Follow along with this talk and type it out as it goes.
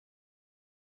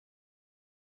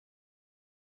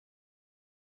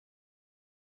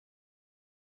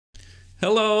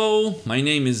Hello, my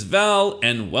name is Val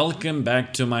and welcome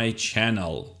back to my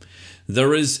channel.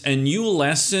 There is a new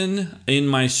lesson in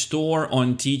my store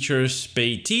on Teachers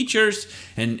Pay Teachers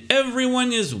and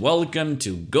everyone is welcome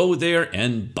to go there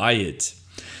and buy it.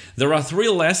 There are 3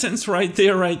 lessons right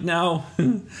there right now.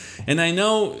 And I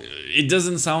know it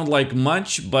doesn't sound like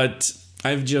much, but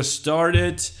I've just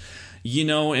started,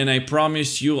 and I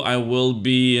promise you I will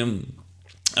be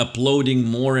uploading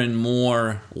more and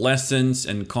more lessons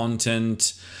and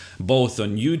content both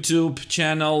on YouTube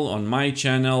channel, on my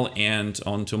channel, and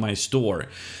onto my store.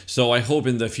 So I hope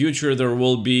in the future there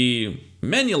will be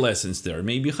many lessons there,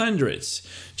 maybe hundreds.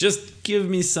 Just give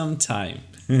me some time.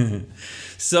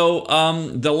 So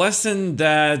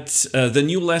the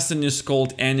new lesson is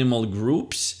called Animal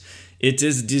Groups. It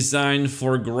is designed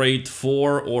for grade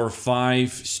 4 or 5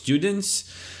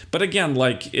 students. But again,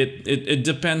 it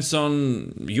depends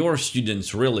on your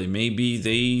students, really. Maybe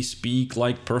they speak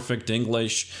like perfect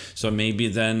English, so maybe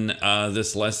then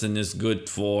this lesson is good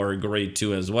for grade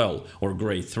 2 as well, or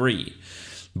grade 3.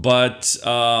 But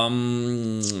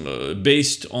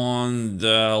based on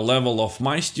the level of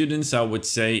my students, I would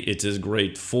say it is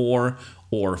grade 4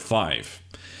 or 5.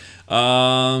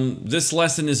 This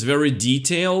lesson is very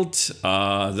detailed.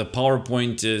 The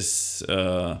PowerPoint is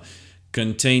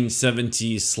contains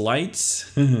 70 slides.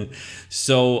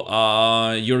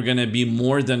 So you're gonna be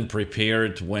more than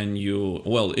prepared when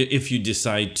if you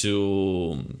decide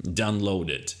to download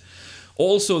it.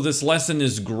 Also, this lesson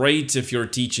is great if you're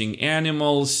teaching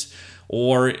animals,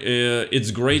 or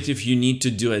it's great if you need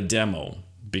to do a demo,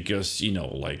 because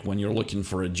like when you're looking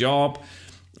for a job,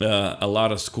 a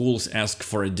lot of schools ask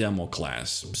for a demo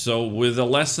class. So with a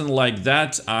lesson like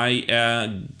that,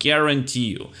 I guarantee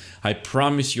you, I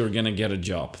promise you're gonna get a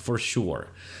job for sure.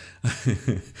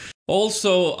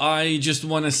 Also, I just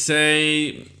want to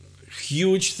say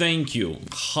huge thank you,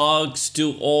 hugs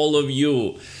to all of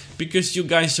you, because you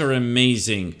guys are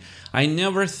amazing. I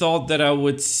never thought that I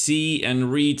would see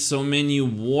and read so many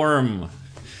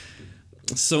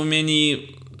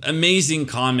amazing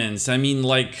comments. I mean,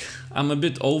 I'm a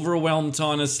bit overwhelmed,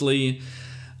 honestly.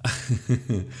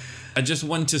 I just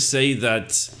want to say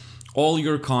that all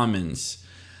your comments,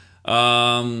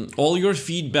 all your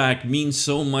feedback means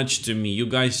so much to me. You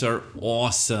guys are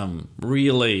awesome,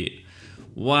 really.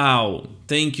 Wow,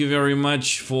 thank you very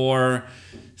much for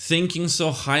thinking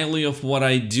so highly of what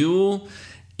I do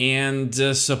and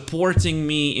supporting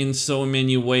me in so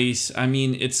many ways. I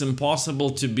mean, it's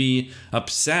impossible to be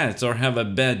upset or have a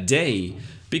bad day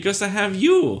because I have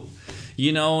you.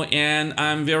 And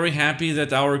I'm very happy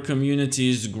that our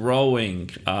community is growing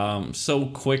so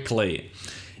quickly.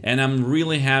 And I'm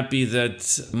really happy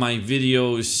that my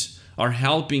videos are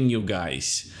helping you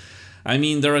guys. I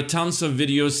mean, there are tons of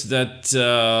videos that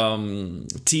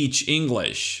teach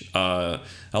English. A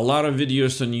lot of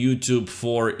videos on YouTube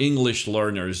for English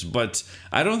learners, but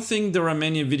I don't think there are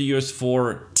many videos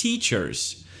for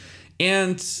teachers.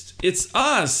 And it's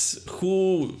us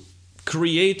who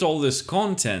create all this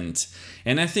content,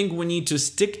 and I think we need to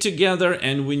stick together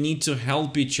and we need to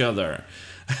help each other.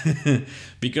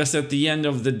 Because at the end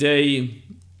of the day,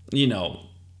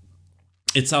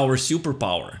 it's our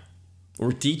superpower.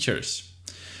 We're teachers.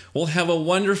 Well, have a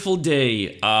wonderful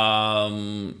day,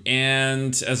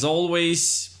 and as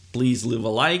always, please leave a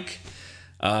like,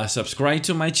 subscribe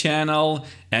to my channel,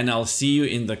 and I'll see you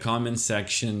in the comment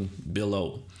section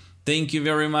below. Thank you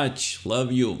very much.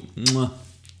 Love you. Mwah.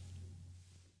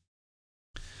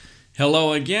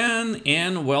 Hello again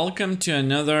and welcome to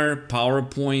another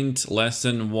PowerPoint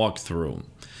lesson walkthrough.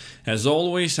 As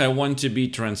always, I want to be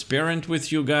transparent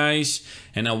with you guys,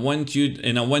 and I want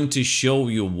to show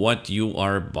you what you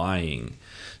are buying.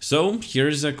 So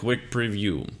here's a quick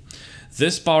preview.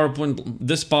 This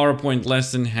PowerPoint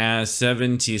lesson has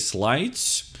 70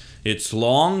 slides. It's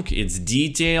long, it's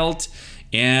detailed,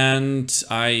 and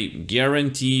I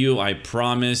guarantee you, I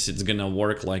promise it's gonna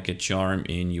work like a charm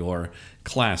in your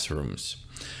classrooms.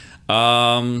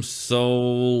 So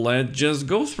let's just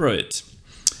go through it.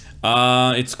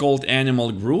 It's called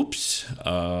Animal Groups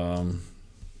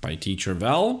by Teacher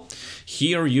Val.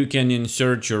 Here you can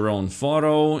insert your own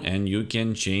photo and you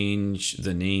can change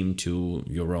the name to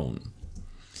your own.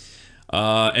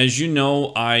 As you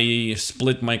know, I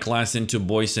split my class into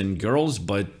boys and girls,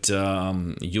 but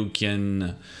you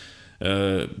can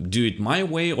do it my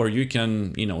way, or you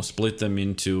can, split them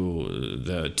into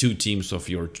the 2 teams of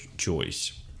your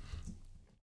choice.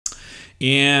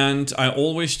 And I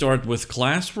always start with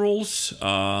class rules.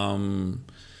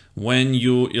 when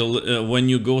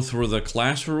you go through the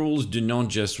class rules, do not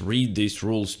just read these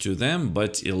rules to them,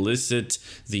 but elicit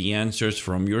the answers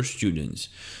from your students.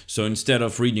 So instead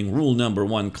of reading rule number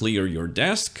 1, clear your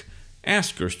desk,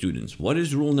 ask your students, what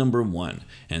is rule number 1?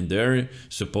 And they're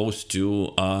supposed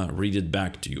to read it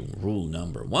back to you. Rule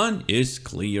number 1 is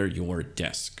clear your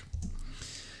desk.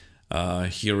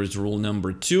 Here is rule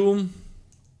number 2.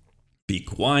 Be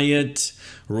quiet.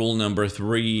 Rule number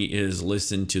 3 is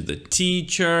listen to the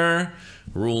teacher.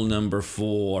 Rule number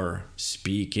 4,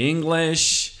 speak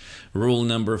English. Rule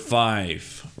number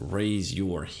 5, raise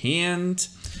your hand.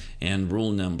 And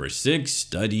rule number 6,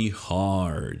 study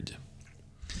hard.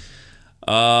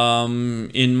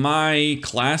 In my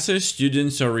classes,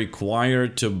 students are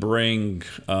required to bring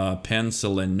a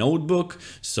pencil and notebook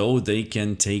so they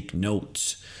can take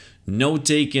notes. Note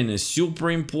taking is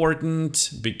super important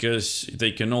because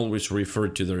they can always refer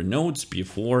to their notes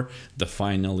before the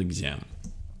final exam.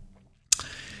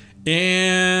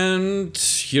 And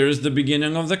here's the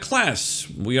beginning of the class.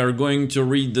 We are going to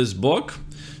read this book.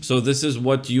 So this is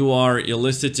what you are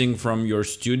eliciting from your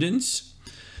students.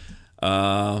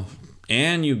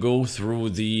 And you go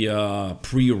through the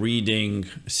pre-reading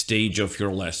stage of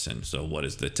your lesson. So what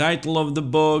is the title of the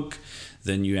book?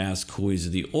 Then you ask who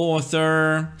is the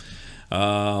author,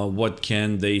 what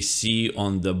can they see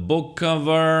on the book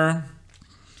cover,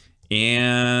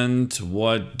 and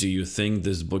what do you think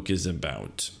this book is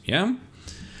about? Yeah.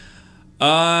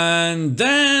 And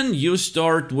then you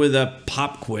start with a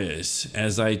pop quiz.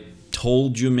 As I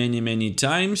told you many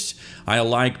times, I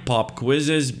like pop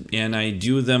quizzes and I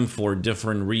do them for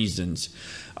different reasons.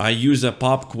 I use a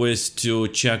pop quiz to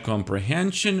check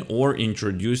comprehension or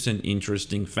introduce an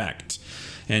interesting fact.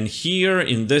 And here,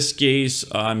 in this case,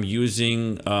 I'm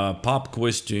using a pop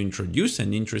quiz to introduce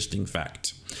an interesting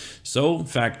fact. So,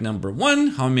 fact number 1,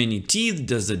 how many teeth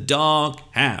does a dog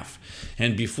have?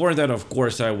 And before that, of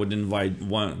course, I would invite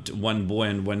one boy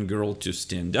and one girl to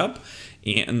stand up.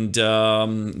 And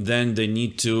then they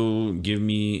need to give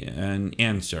me an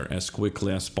answer as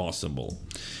quickly as possible.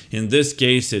 In this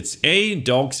case, it's A,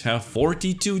 dogs have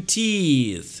 42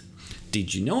 teeth.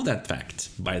 Did you know that fact,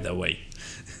 by the way?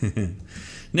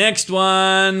 Next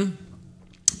one.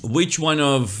 Which one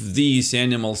of these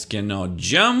animals cannot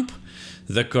jump?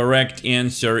 The correct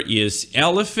answer is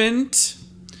elephant.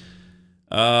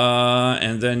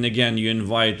 And then again, you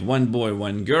invite one boy,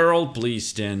 one girl. Please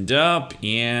stand up.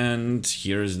 And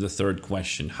here's the third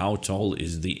question. How tall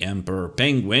is the emperor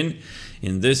penguin?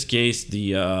 In this case,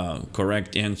 the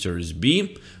correct answer is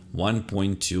B,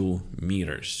 1.2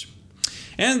 meters.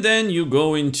 And then you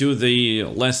go into the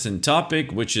lesson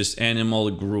topic, which is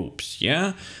animal groups.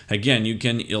 Yeah. Again, you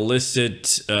can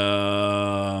elicit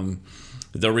the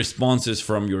responses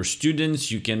from your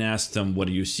students. You can ask them, what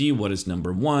do you see? What is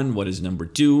number 1? What is number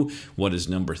 2? What is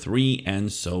number 3?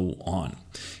 And so on.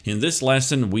 In this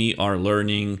lesson, we are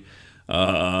learning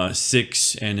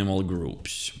 6 animal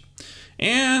groups.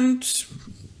 And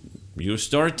you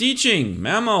start teaching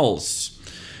mammals.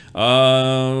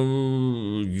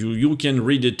 You can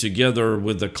read it together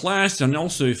with the class, and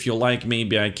also if you like,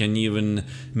 maybe I can even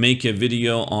make a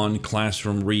video on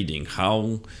classroom reading,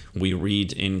 how we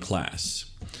read in class.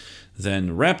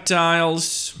 Then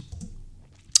reptiles,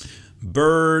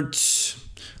 birds,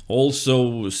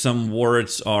 also some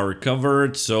words are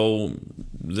covered, so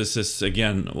this is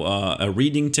again a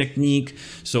reading technique.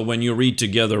 So when you read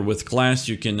together with class,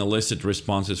 you can elicit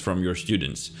responses from your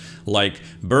students. Like,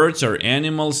 birds are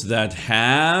animals that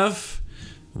have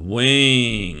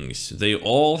wings. They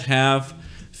all have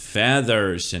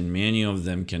feathers and many of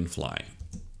them can fly.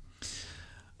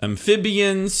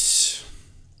 Amphibians,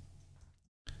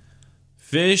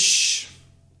 fish,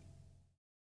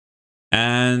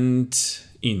 and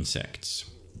insects.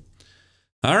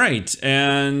 All right,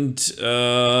 and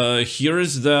here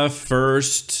is the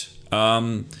first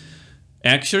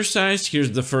exercise.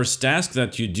 Here's the first task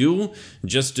that you do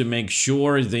just to make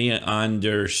sure they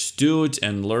understood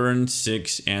and learned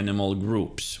 6 animal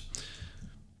groups.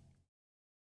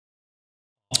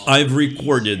 I've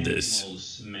recorded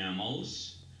this.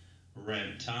 Mammals,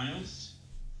 reptiles,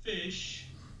 fish,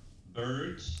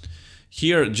 birds.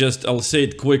 Here, just I'll say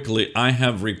it quickly. I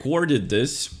have recorded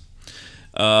this.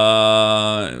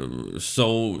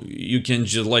 So you can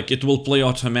just it will play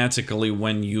automatically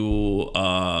when you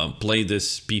play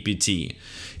this PPT.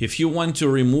 If you want to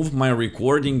remove my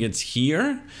recording, it's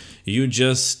here. You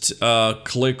just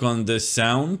click on the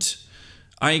sound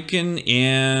icon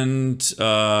and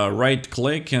right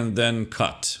click and then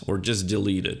cut, or just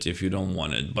delete it if you don't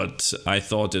want it. But I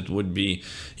thought it would be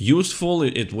useful.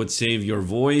 It would save your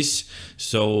voice.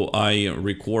 So I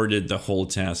recorded the whole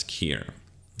task here.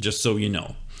 just so you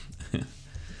know.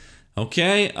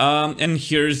 Okay, and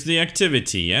here's the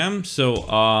activity, yeah?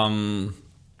 So,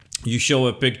 you show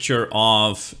a picture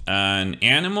of an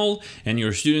animal and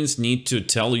your students need to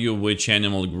tell you which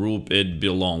animal group it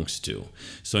belongs to.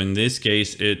 So in this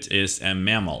case, it is a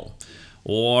mammal,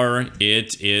 or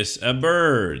it is a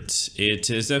bird,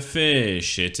 it is a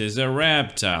fish, it is a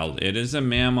reptile, it is a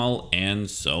mammal, and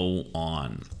so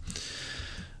on.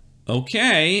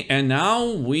 Okay, and now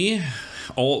we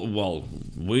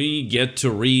get to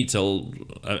read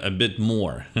a bit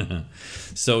more.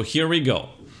 So here we go.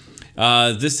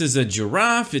 This is a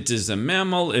giraffe, it is a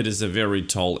mammal, it is a very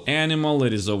tall animal,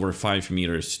 it is over 5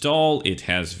 meters tall, it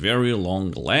has very long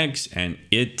legs, and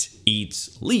it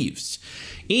eats leaves.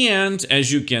 And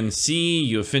as you can see,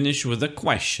 you finish with a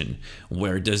question: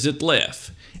 where does it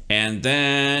live? And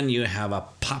then you have a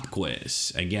pop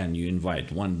quiz. Again, you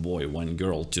invite one boy, one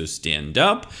girl to stand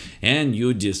up and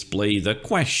you display the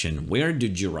question: where do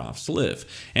giraffes live?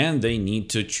 And they need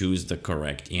to choose the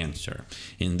correct answer.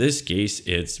 In this case,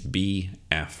 it's B,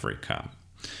 Africa.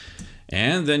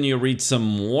 And then you read some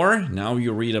more. Now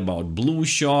you read about blue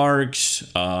sharks.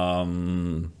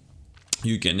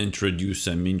 You can introduce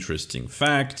some interesting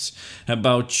facts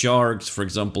about sharks. For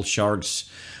example, sharks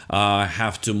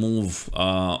have to move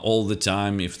all the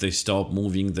time. If they stop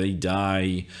moving, they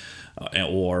die.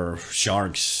 Or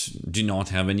sharks do not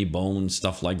have any bones,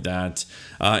 stuff like that.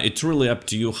 It's really up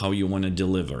to you how you want to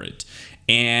deliver it.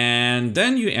 And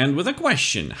then you end with a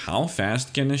question: how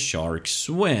fast can a shark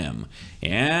swim?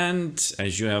 And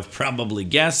as you have probably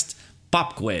guessed,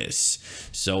 pop quiz.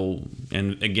 So,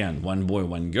 and again, one boy,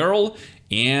 one girl,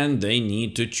 and they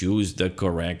need to choose the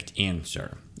correct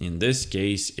answer. In this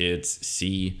case, it's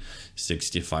C,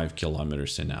 65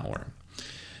 kilometers an hour.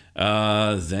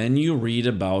 Then you read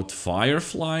about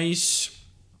fireflies,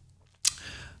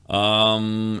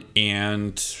 and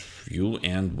you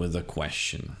end with a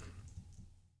question.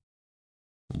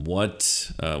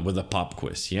 With a pop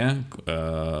quiz, yeah?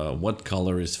 What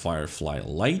color is firefly?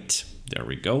 Light. There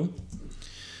we go.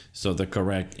 So the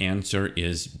correct answer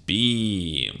is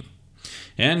B.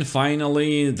 And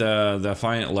finally,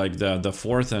 the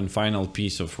fourth and final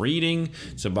piece of reading,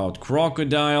 it's about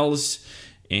crocodiles.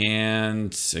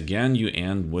 And again, you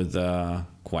end with a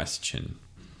question,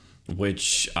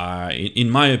 which, in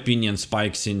my opinion,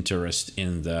 spikes interest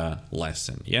in the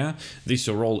lesson. Yeah, these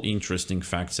are all interesting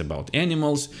facts about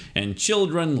animals, and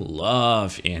children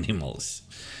love animals.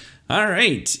 All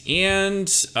right, and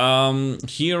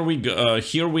here we go.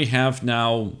 Here we have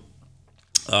now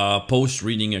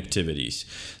post-reading activities.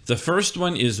 The first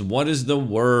one is, what is the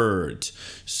word?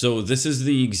 So this is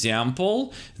the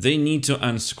example. They need to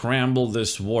unscramble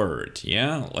this word,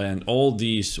 yeah? And all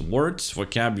these words,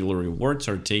 vocabulary words,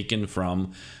 are taken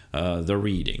from the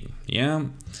reading, yeah?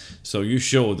 So you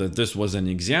show that this was an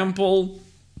example.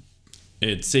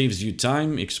 It saves you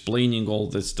time explaining all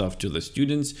this stuff to the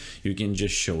students. You can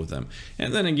just show them.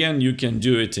 And then again, you can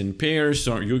do it in pairs,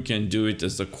 or you can do it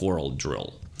as a choral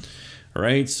drill. All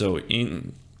right, so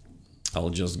I'll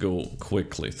just go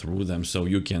quickly through them so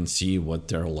you can see what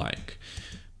they're like.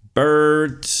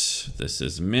 Bird, this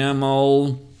is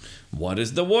mammal. What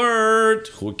is the word?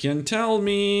 Who can tell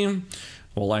me?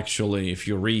 Well, actually, if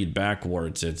you read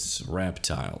backwards, it's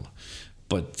reptile.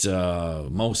 But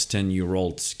most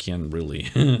 10-year-olds can really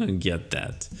get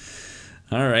that.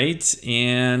 All right,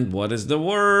 and what is the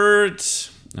word?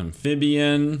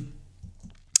 Amphibian.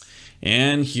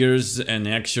 And here's an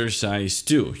exercise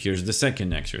too. Here's the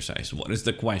second exercise. What is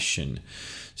the question?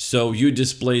 So you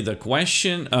display the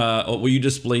question, or you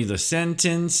display the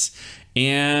sentence,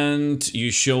 and you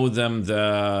show them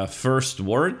the first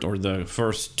word or the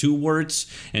first two words,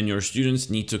 and your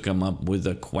students need to come up with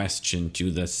a question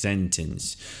to the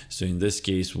sentence. So in this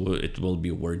case, it will be,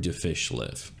 where do fish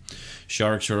live?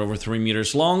 Sharks are over 3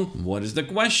 meters long. What is the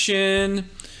question?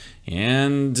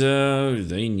 And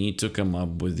they need to come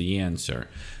up with the answer.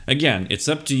 Again, it's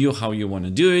up to you how you want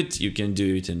to do it. You can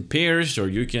do it in pairs, or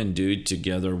you can do it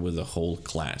together with the whole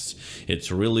class.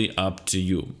 It's really up to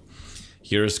you.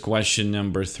 Here's question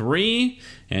number 3,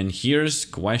 and here's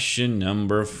question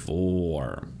number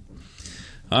 4.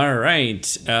 All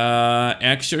right,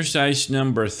 exercise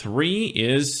number 3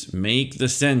 is make the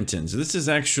sentence. This is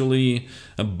actually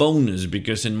a bonus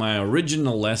because in my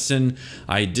original lesson,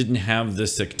 I didn't have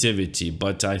this activity,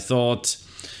 but I thought,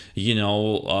 you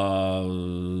know,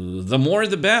 the more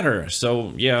the better.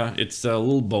 So yeah, it's a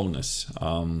little bonus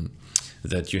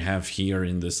that you have here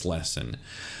in this lesson.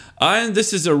 And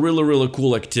this is a really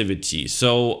cool activity.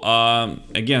 So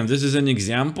again, this is an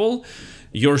example.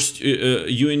 You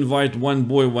invite one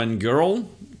boy, one girl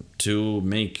to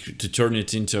turn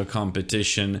it into a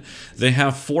competition. They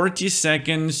have 40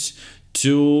 seconds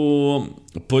to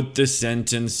put the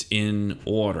sentence in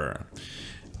order,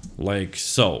 like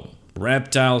so.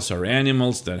 Reptiles are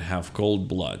animals that have cold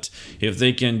blood. If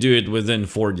they can do it within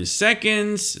 40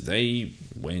 seconds, they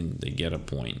win, they get a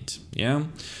point. Yeah,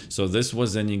 so this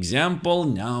was an example.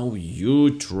 Now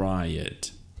you try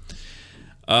it.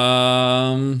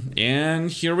 And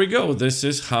here we go. This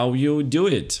is how you do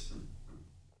it.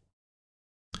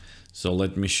 So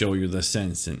let me show you the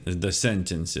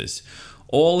sentences.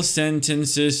 All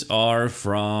sentences are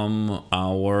from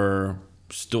our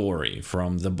story,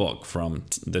 from the book, from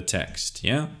the text.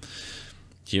 Yeah,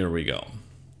 here we go.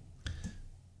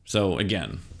 So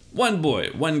again, one boy,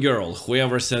 one girl,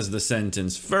 whoever says the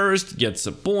sentence first gets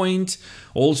a point.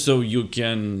 Also, you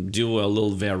can do a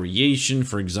little variation.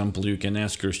 For example, you can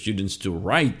ask your students to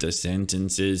write the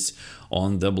sentences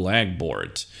on the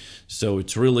blackboard. So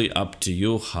it's really up to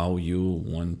you how you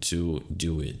want to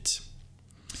do it.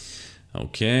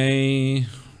 Okay,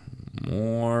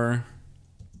 more.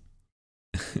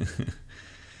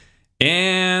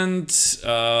 And since,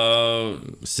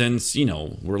 you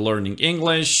know, we're learning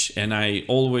English, and I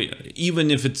always,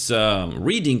 even if it's a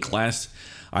reading class,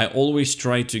 I always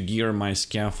try to gear my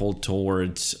scaffold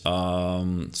towards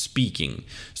speaking.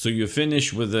 So you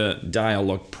finish with a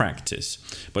dialogue practice.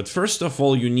 But first of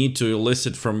all, you need to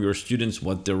elicit from your students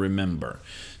what they remember.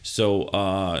 So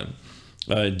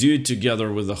do it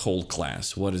together with the whole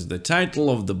class. What is the title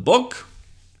of the book?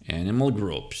 Animal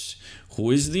groups. Who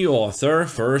is the author?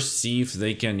 First, see if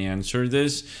they can answer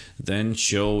this. Then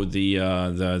show the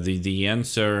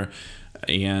answer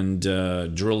and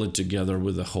drill it together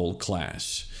with the whole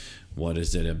class. What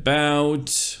is it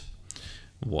about?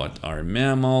 What are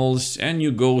mammals? And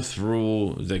you go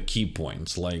through the key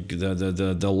points, like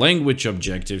the language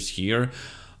objectives here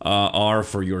are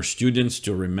for your students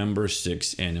to remember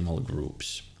 6 animal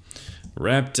groups: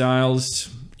 reptiles,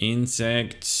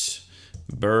 insects,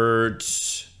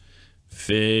 birds,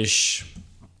 fish,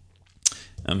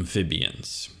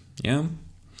 amphibians. Yeah.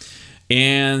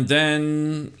 And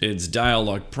then it's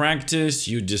dialogue practice.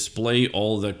 You display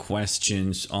all the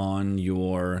questions on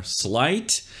your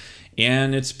slide,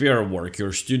 and it's pair work.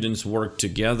 Your students work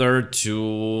together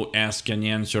to ask and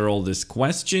answer all these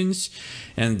questions,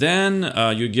 and then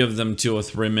you give them 2 or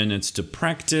 3 minutes to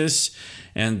practice,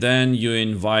 and then you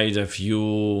invite a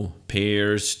few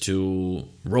pairs to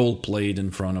role play it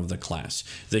in front of the class.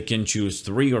 They can choose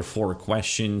 3 or 4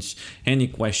 questions, any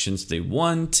questions they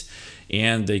want,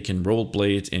 and they can role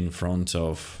play it in front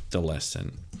of the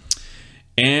lesson.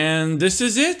 And this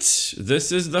is it.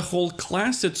 This is the whole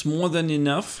class. It's more than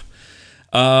enough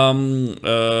to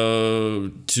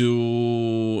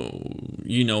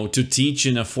teach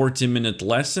in a 40-minute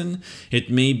lesson. It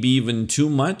may be even too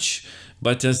much.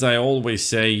 But as I always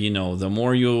say, you know, the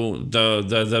more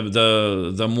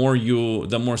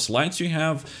slides you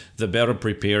have, the better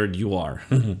prepared you are.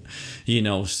 You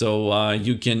know, so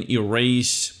you can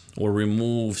erase or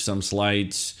remove some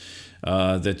slides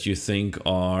that you think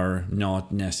are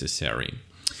not necessary.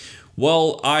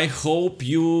 Well, I hope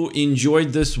you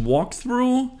enjoyed this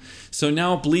walkthrough. So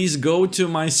now please go to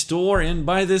my store and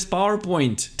buy this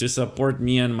PowerPoint to support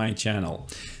me and my channel.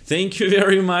 Thank you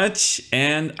very much,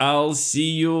 and I'll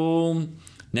see you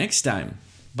next time.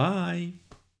 Bye.